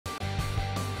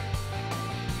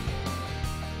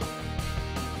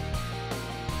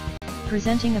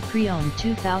Presenting a pre-owned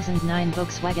 2009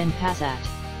 Volkswagen Passat.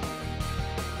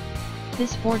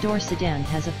 This four-door sedan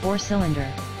has a four-cylinder,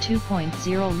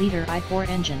 2.0-liter i4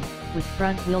 engine, with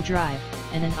front-wheel drive,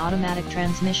 and an automatic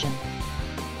transmission.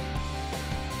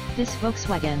 This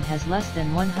Volkswagen has less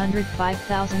than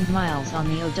 105,000 miles on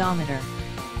the odometer.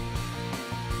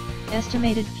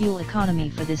 Estimated fuel economy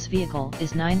for this vehicle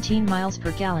is 19 miles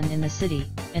per gallon in the city,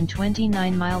 and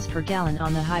 29 miles per gallon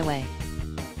on the highway.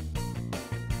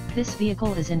 This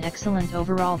vehicle is in excellent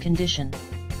overall condition.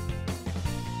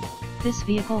 This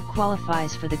vehicle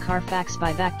qualifies for the CARFAX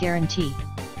buyback guarantee.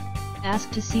 Ask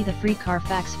to see the free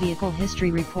CARFAX vehicle history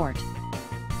report.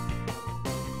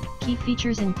 Key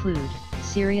features include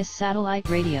Sirius satellite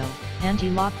radio,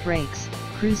 anti-lock brakes,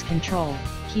 cruise control,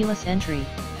 keyless entry,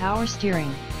 power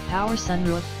steering, power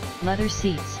sunroof, leather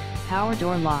seats, power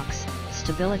door locks,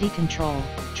 stability control,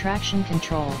 traction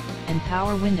control, and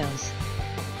power windows.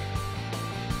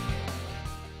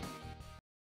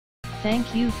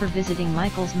 Thank you for visiting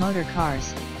Michael's Motor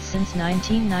Cars. Since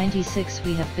 1996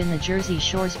 we have been the Jersey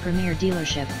Shore's premier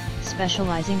dealership,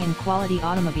 specializing in quality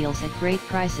automobiles at great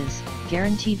prices,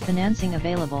 guaranteed financing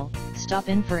available. Stop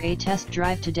in for a test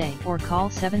drive today or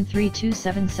call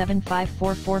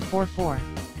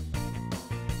 732-775-4444.